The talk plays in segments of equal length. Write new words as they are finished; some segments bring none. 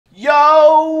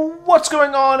What's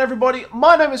going on, everybody?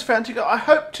 My name is Fantigo. I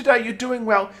hope today you're doing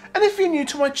well, and if you're new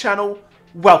to my channel,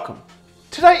 welcome.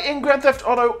 Today in Grand Theft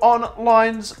Auto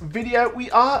Online's video, we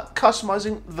are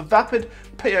customizing the Vapid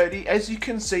Peyote, as you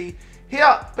can see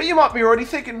here. But you might be already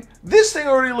thinking, this thing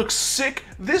already looks sick.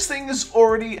 This thing is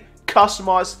already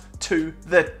customized to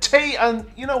the T, and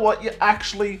you know what? You're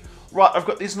actually right. I've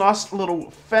got these nice little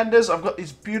fenders. I've got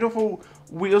these beautiful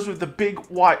wheels with the big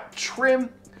white trim.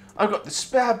 I've got the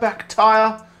spare back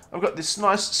tire. I've got this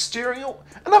nice steering wheel,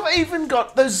 and I've even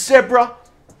got the zebra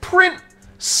print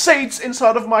seats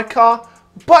inside of my car.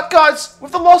 But guys,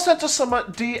 with the Los Santos Summer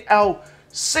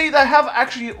DLC, they have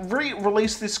actually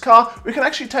re-released this car. We can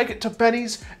actually take it to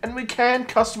Benny's, and we can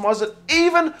customize it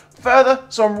even further.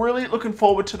 So I'm really looking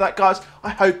forward to that, guys.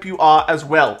 I hope you are as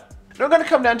well. Now we're going to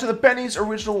come down to the Benny's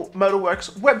Original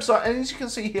Motorworks website, and as you can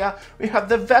see here, we have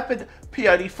the Vapid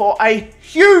Peyote for a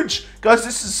huge, guys,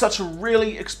 this is such a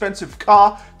really expensive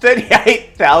car,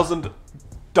 $38,000.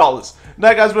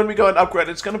 Now guys, when we go and upgrade,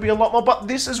 it's going to be a lot more, but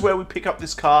this is where we pick up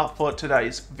this car for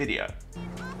today's video.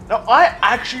 Now I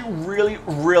actually really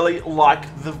like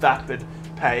the Vapid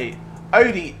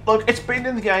Peyote. Look, it's been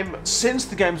in the game since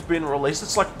the game's been released.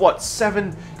 It's like, what,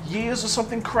 7 years or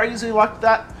something crazy like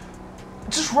that?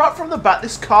 Just right from the bat,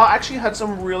 this car actually had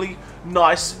some really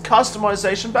nice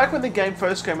customization. Back when the game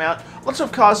first came out, lots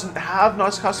of cars didn't have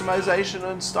nice customization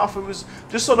and stuff. It was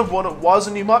just sort of what it was,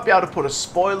 and you might be able to put a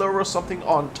spoiler or something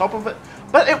on top of it,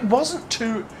 but it wasn't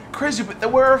too crazy. But there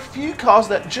were a few cars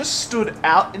that just stood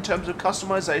out in terms of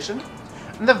customization,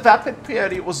 and the Vapid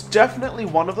Peyote was definitely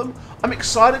one of them. I'm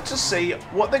excited to see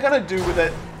what they're going to do with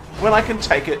it when I can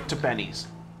take it to Benny's.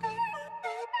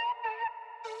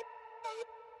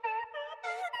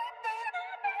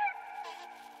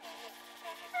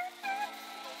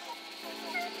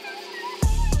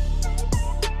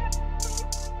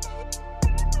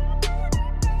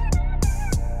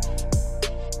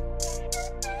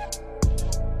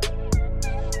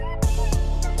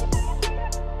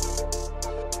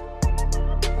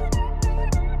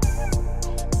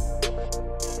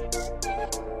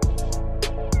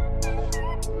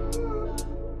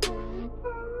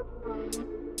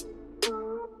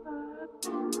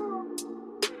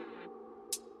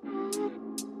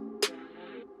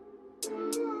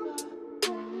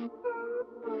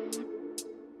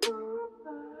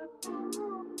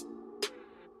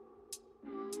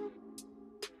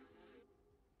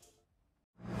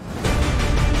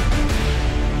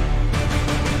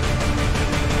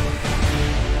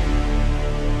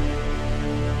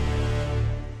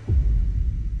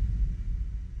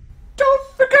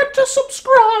 To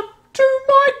subscribe to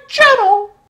my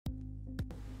channel.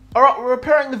 Alright, we're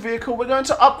repairing the vehicle. We're going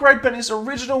to upgrade Benny's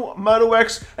Original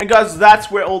Motorworks, and guys, that's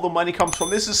where all the money comes from.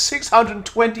 This is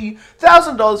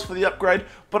 $620,000 for the upgrade,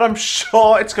 but I'm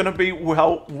sure it's going to be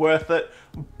well worth it.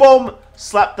 Boom,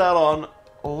 slap that on.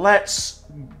 Let's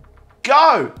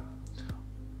go.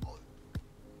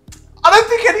 I don't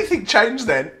think anything changed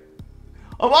then.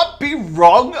 I might be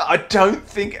wrong. I don't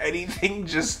think anything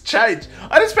just changed.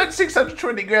 I just spent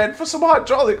 620 grand for some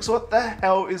hydraulics. What the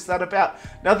hell is that about?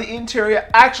 Now the interior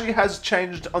actually has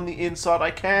changed on the inside. I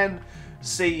can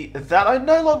see that I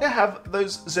no longer have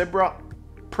those zebra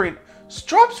print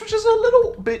stripes, which is a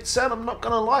little bit sad, I'm not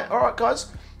gonna lie. Alright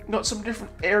guys, got some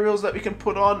different aerials that we can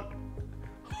put on.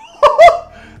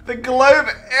 The globe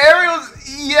aerials.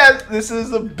 Yes, this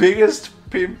is the biggest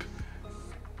pimp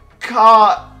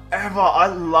car ever. I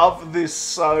love this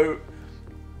so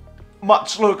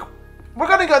much. Look, we're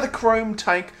going to go the chrome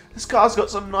tank. This car's got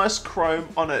some nice chrome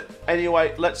on it.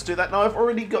 Anyway, let's do that. Now, I've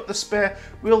already got the spare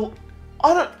wheel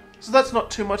on it, so that's not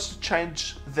too much to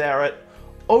change there.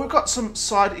 Oh, we've got some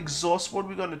side exhaust. What are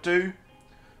we going to do?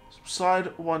 Some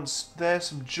side ones there,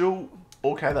 some dual.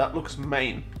 Okay, that looks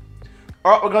mean.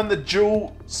 Alright, we're going the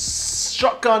dual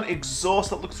shotgun exhaust.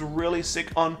 That looks really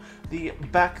sick on the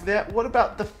back there. What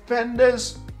about the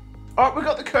fenders? Alright, we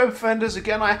got the coupe fenders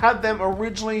again. I had them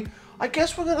originally. I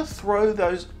guess we're going to throw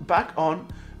those back on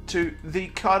to the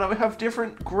car. Now we have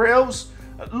different grills.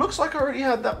 It looks like I already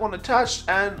had that one attached.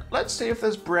 And let's see if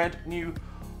there's brand new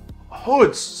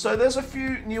hoods. So there's a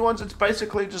few new ones. It's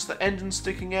basically just the engine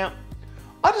sticking out.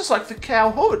 I just like the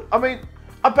cow hood. I mean,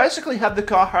 I basically had the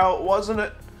car how it was, and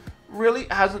it really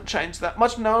hasn't changed that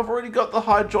much. Now I've already got the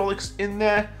hydraulics in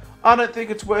there. I don't think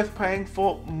it's worth paying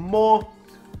for more.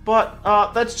 But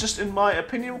that's just in my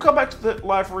opinion. We'll come back to the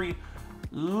livery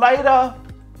later.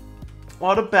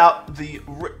 What about the...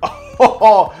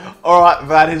 Oh, alright,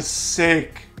 that is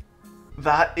sick.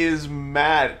 That is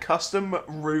mad. Custom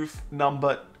roof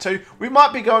number 2. We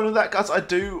might be going with that, guys. I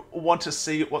do want to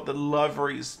see what the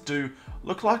liveries do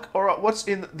look like. Alright, what's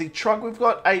in the trunk? We've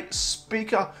got a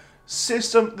speaker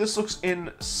system. This looks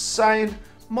insane.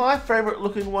 My favorite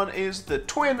looking one is the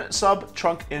twin sub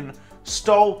trunk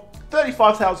install.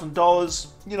 $35,000.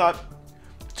 You know,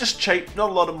 just cheap. Not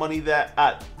a lot of money there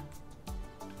at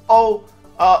all.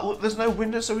 Look, there's no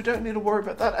window, so we don't need to worry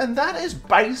about that. And that is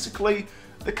basically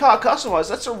the car customized.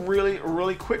 That's a really,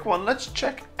 really quick one. Let's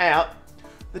check out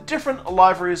the different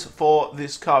liveries for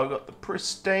this car. We've got the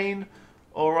pristine.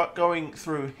 Alright, going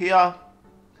through here.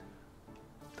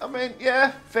 I mean,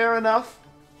 yeah, fair enough.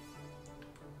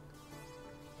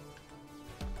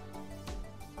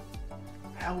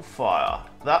 Hellfire.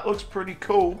 That looks pretty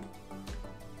cool.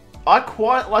 I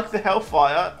quite like the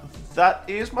Hellfire. That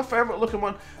is my favorite looking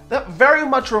one. That very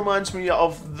much reminds me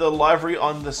of the livery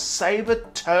on the Sabre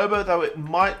Turbo, though it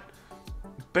might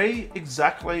be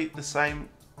exactly the same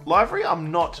livery.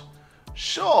 I'm not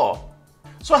sure.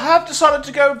 So I have decided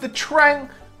to go with the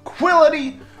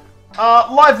Tranquility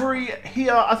livery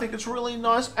here. I think it's really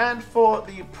nice. And for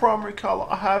the primary color,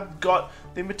 I have got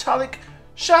the metallic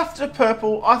shafted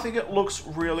purple. I think it looks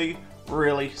really,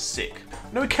 really sick.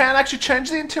 Now we can actually change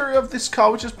the interior of this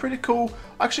car, which is pretty cool.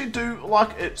 I actually do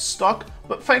like it stock,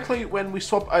 but thankfully when we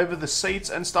swap over the seats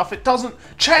and stuff, it doesn't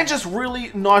change this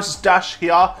really nice dash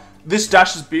here. This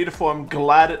dash is beautiful. I'm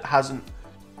glad it hasn't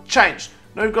changed.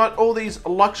 Now we've got all these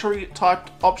luxury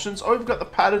typed options. Oh, we've got the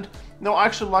padded. Now I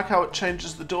actually like how it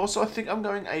changes the door, so I think I'm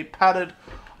going a padded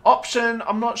option.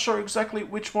 I'm not sure exactly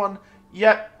which one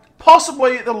yet.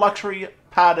 Possibly the luxury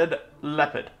padded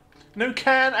leopard. Now you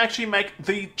can actually make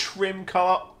the trim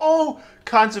color all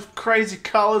kinds of crazy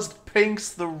colors. The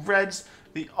pinks, the reds,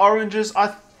 the oranges. I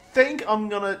think I'm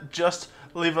gonna just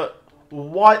leave it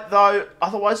white though.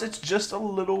 Otherwise it's just a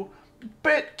little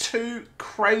bit too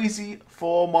crazy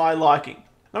for my liking.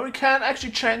 Now we can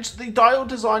actually change the dial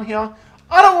design here.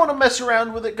 I don't want to mess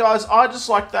around with it, guys. I just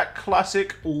like that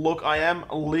classic look. I am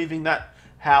leaving that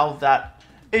how that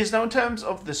is. Now in terms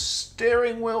of the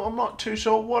steering wheel, I'm not too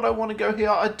sure what I want to go here.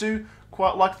 I do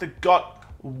quite like the got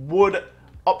wood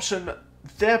option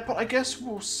there, but I guess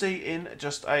we'll see in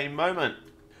just a moment.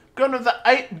 Going with the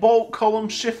 8-bolt column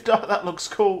shifter. That looks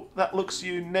cool. That looks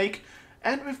unique.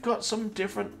 And we've got some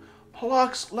different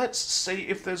plugs. Let's see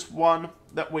if there's one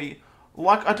that we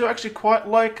like. I do actually quite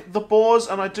like the Bose,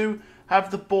 and I do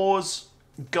have the Bose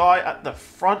guy at the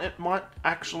front. It might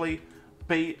actually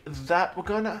be that. We're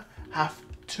going to have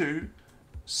to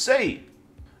see.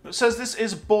 It says this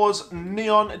is Bose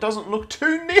Neon. It doesn't look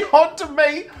too neon to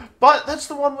me, but that's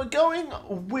the one we're going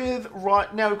with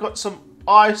right now. We've got some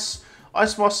ice.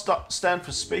 Ice must stand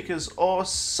for speakers or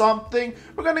something.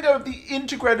 We're going to go with the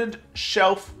integrated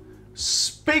shelf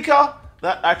speaker.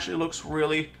 That actually looks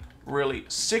really, really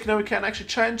sick. Now we can actually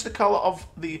change the color of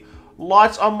the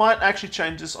lights. I might actually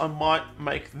change this. I might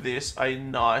make this a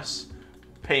nice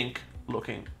pink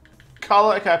looking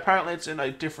color. Okay, apparently it's in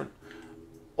a different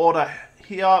order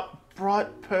here.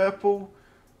 Bright purple.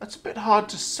 That's a bit hard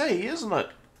to see, isn't it?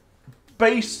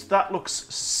 Beast, that looks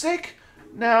sick.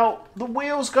 Now, the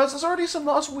wheels, guys, there's already some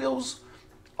nice wheels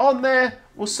on there.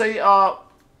 We'll see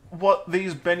what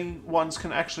these Benny ones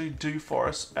can actually do for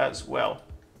us as well.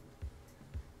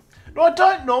 No, I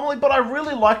don't normally, but I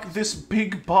really like this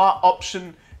big bar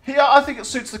option here. I think it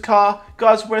suits the car.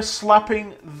 Guys, we're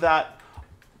slapping that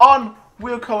on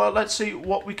wheel color. Let's see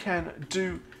what we can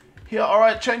do here.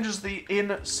 Alright, changes the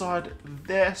inside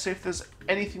there. See if there's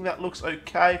anything that looks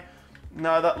okay.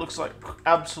 No, that looks like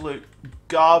absolute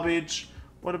garbage.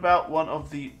 What about one of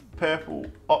the purple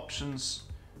options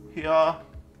here?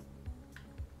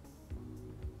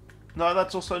 No,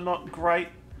 that's also not great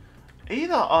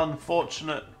either,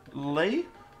 unfortunately.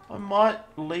 I might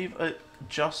leave it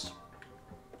just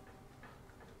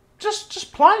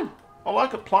plain. I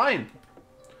like it plain.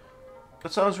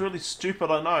 That sounds really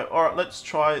stupid, I know. Alright, let's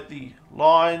try the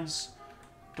lines.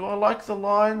 Do I like the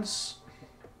lines?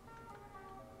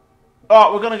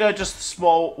 Alright, we're going to go just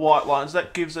small white lines.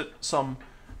 That gives it some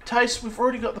taste. We've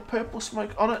already got the purple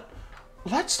smoke on it.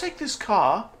 Let's take this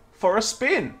car for a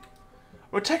spin.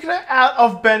 We're taking it out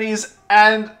of Benny's,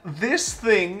 and this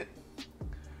thing...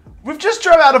 We've just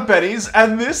drove out of Benny's,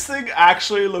 and this thing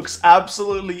actually looks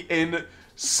absolutely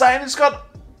insane. It's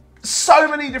got so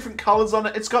many different colors on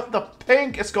it. It's got the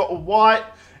pink, it's got white,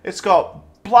 it's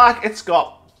got black, it's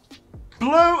got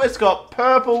blue, it's got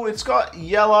purple, it's got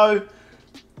yellow,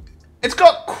 it's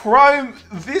got chrome.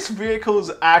 This vehicle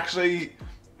is actually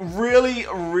really,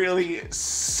 really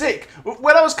sick.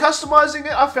 When I was customizing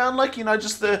it, I found, like, you know,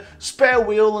 just the spare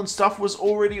wheel and stuff was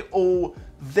already all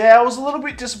there. I was a little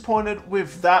bit disappointed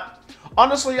with that.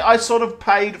 Honestly, I sort of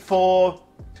paid for...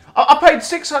 I paid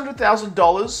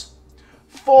 $600,000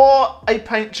 for a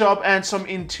paint job and some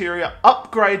interior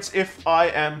upgrades, if I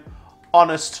am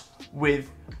honest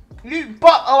with you.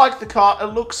 But I like the car.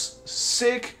 It looks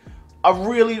sick. I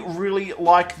really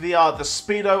like the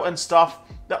speedo and stuff.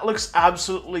 That looks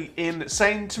absolutely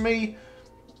insane to me.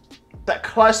 That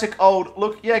classic old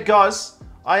look. Yeah, guys,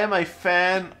 I am a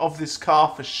fan of this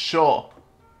car for sure.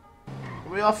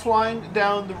 We are flying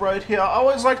down the road here. I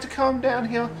always like to come down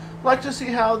here. I like to see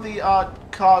how the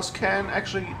cars can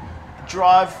actually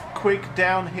drive quick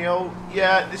downhill.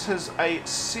 Yeah, this is a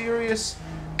serious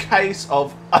case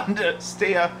of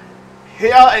understeer.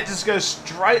 Here, it just goes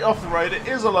straight off the road. It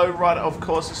is a lowrider, of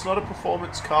course. It's not a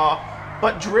performance car.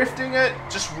 But drifting it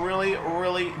just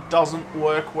really doesn't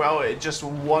work well. It just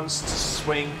wants to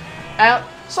swing out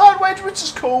sideways, which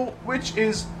is cool, which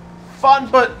is fun.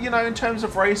 But, you know, in terms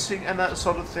of racing and that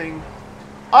sort of thing,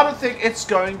 I don't think it's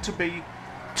going to be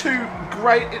too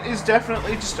great. It is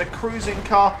definitely just a cruising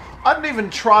car. I didn't even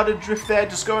try to drift there.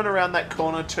 Just going around that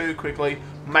corner too quickly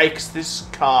makes this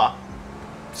car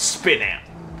spin out.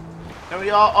 Now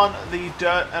we are on the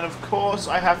dirt, and of course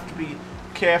I have to be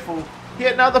careful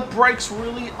here. Now the brakes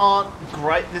really aren't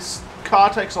great. This car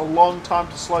takes a long time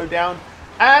to slow down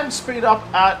and speed up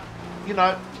at, you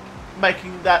know,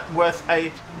 making that worth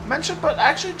a mention. But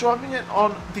actually driving it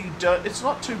on the dirt, it's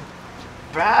not too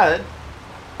bad.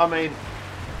 I mean,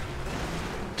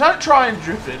 don't try and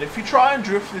drift it. If you try and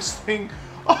drift this thing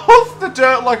off the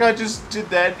dirt like I just did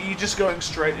then, you're just going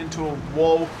straight into a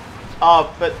wall.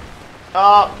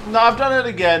 No, I've done it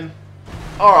again.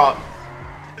 Alright.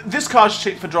 This car's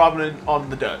cheap for driving it on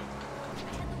the dirt.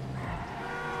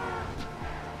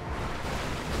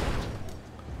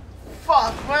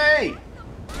 Fuck me!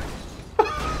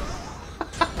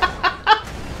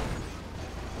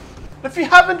 If you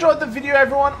have enjoyed the video,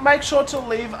 everyone, make sure to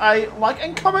leave a like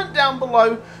and comment down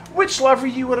below which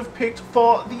livery you would have picked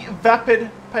for the Vapid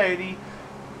Peyote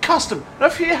Custom. Now,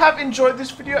 if you have enjoyed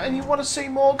this video and you want to see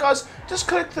more, guys, just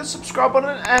click the subscribe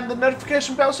button and the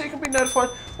notification bell so you can be notified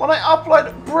when I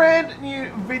upload brand new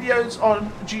videos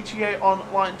on GTA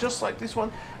Online, just like this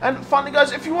one. And finally,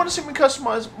 guys, if you want to see me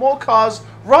customize more cars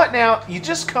right now, you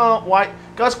just can't wait,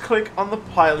 guys, click on the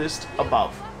playlist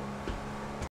above.